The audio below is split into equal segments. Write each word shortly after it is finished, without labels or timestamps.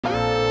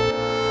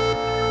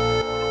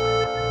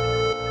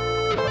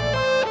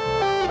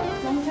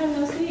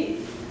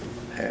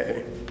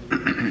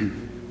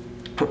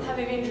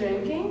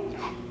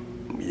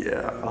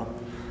Yeah.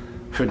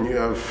 When you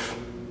have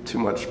too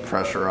much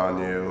pressure on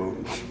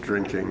you,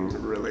 drinking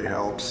really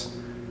helps.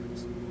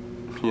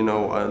 You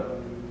know what?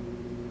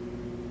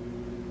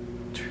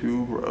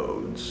 Two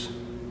roads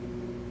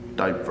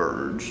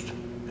diverged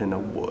in a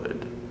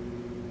wood,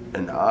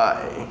 and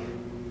I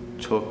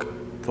took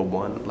the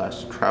one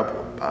less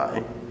traveled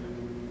by,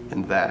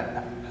 and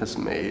that has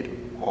made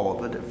all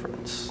the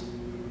difference.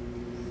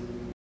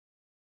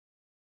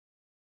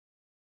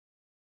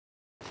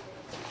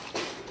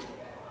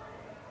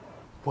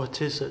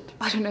 What is it?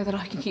 I don't know that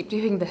I can keep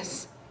doing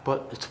this.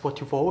 But it's what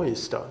you've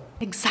always done.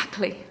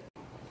 Exactly.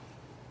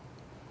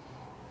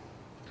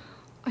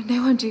 I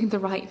know I'm doing the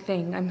right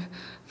thing. I'm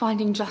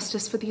finding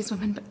justice for these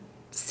women, but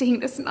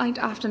seeing this night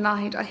after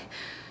night,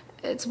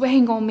 it's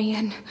weighing on me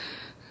and...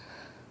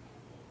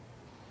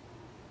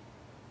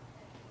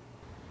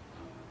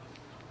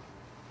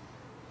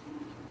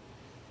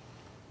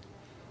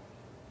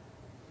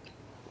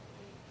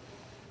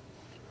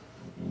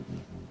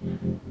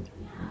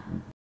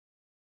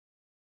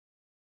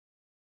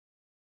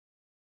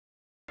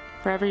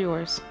 Forever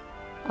yours,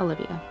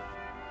 Olivia.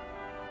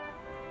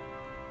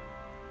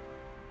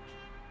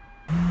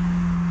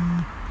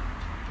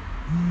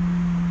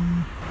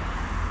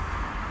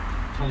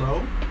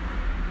 Hello?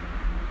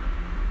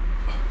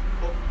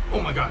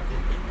 Oh my God.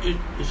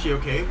 Is she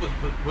okay?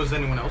 Was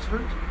anyone else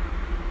hurt?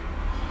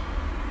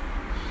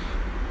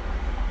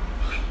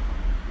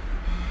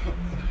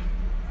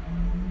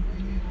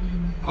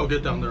 I'll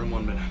get down there in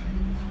 1 minute.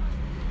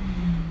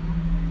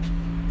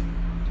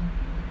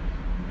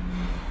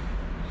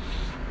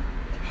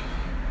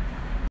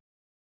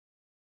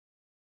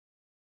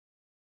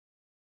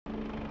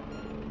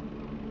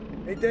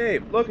 Hey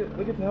Dave, look at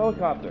the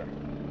helicopter.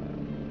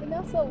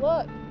 Vanessa,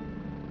 look.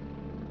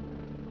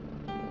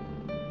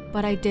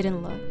 But I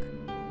didn't look.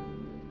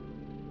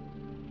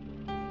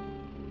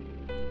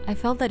 I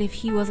felt that if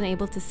he wasn't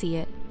able to see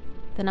it,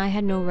 then I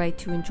had no right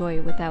to enjoy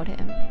it without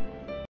him.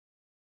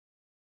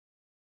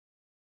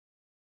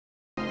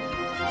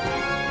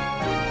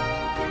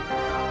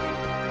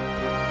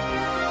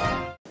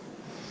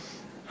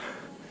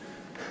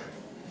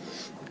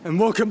 And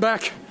welcome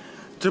back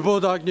to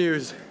Bulldog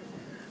News.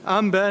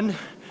 I'm Ben,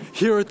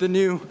 here at the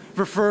new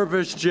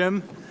refurbished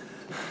gym.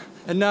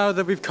 And now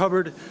that we've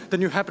covered the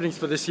new happenings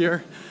for this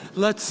year,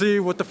 let's see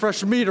what the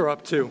fresh meat are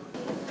up to.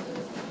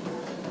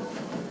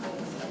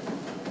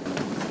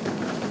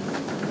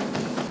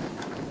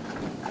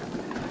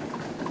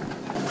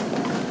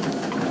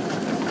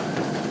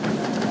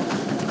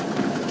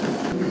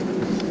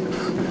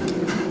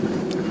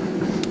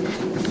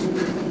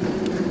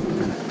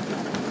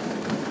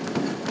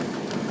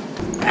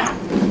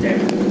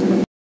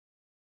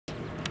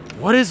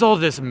 What is all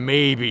this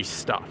maybe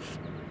stuff?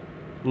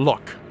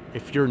 Look,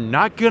 if you're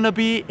not gonna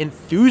be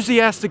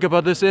enthusiastic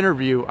about this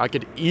interview, I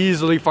could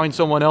easily find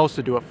someone else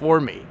to do it for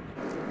me.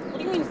 What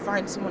do you mean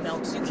find someone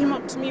else? You came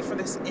up to me for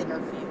this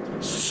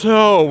interview.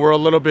 So, we're a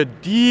little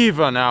bit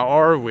diva now,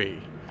 are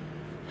we?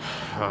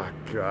 Oh,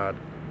 God.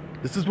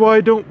 This is why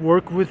I don't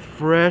work with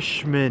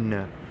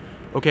freshmen.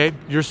 Okay,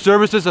 your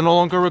services are no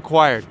longer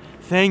required.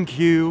 Thank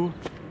you.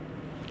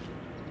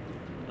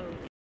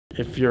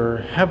 If you're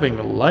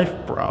having life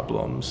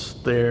problems,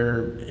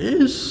 there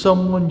is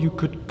someone you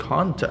could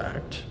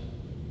contact.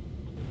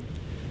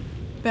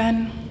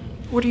 Ben,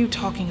 what are you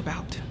talking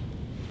about?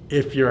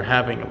 If you're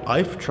having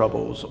life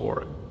troubles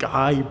or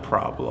guy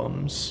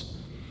problems,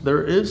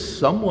 there is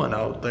someone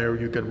out there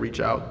you could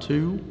reach out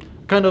to.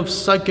 A kind of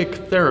psychic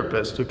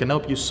therapist who can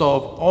help you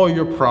solve all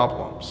your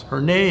problems. Her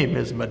name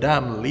is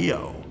Madame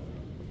Leo.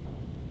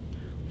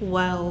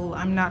 Well,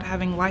 I'm not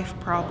having life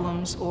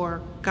problems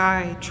or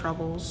guy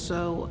troubles,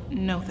 so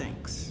no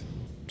thanks.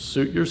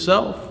 Suit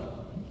yourself,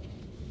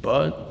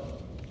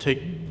 but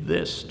take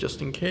this just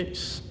in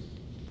case.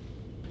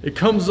 It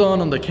comes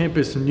on the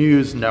campus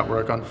news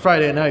network on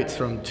Friday nights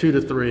from 2 to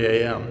 3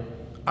 a.m.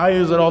 I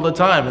use it all the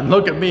time, and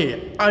look at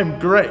me, I'm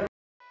great.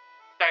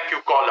 Thank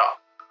you, caller.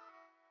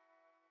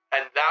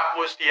 And that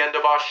was the end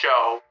of our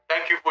show.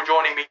 Thank you for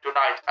joining me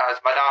tonight as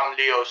Madame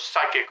Leo's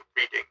psychic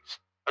readings.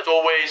 As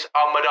always,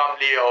 I'm Madame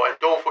Leo, and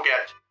don't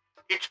forget,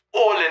 it's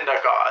all in the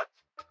gods.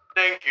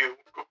 Thank you.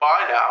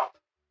 Goodbye now.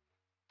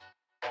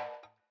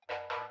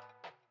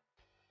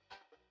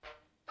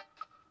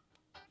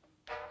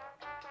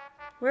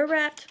 We're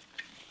wrapped.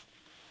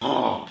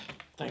 Oh,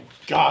 thank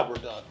God we're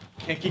done.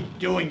 Can't keep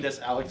doing this,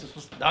 Alex. This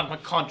was not my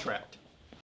contract.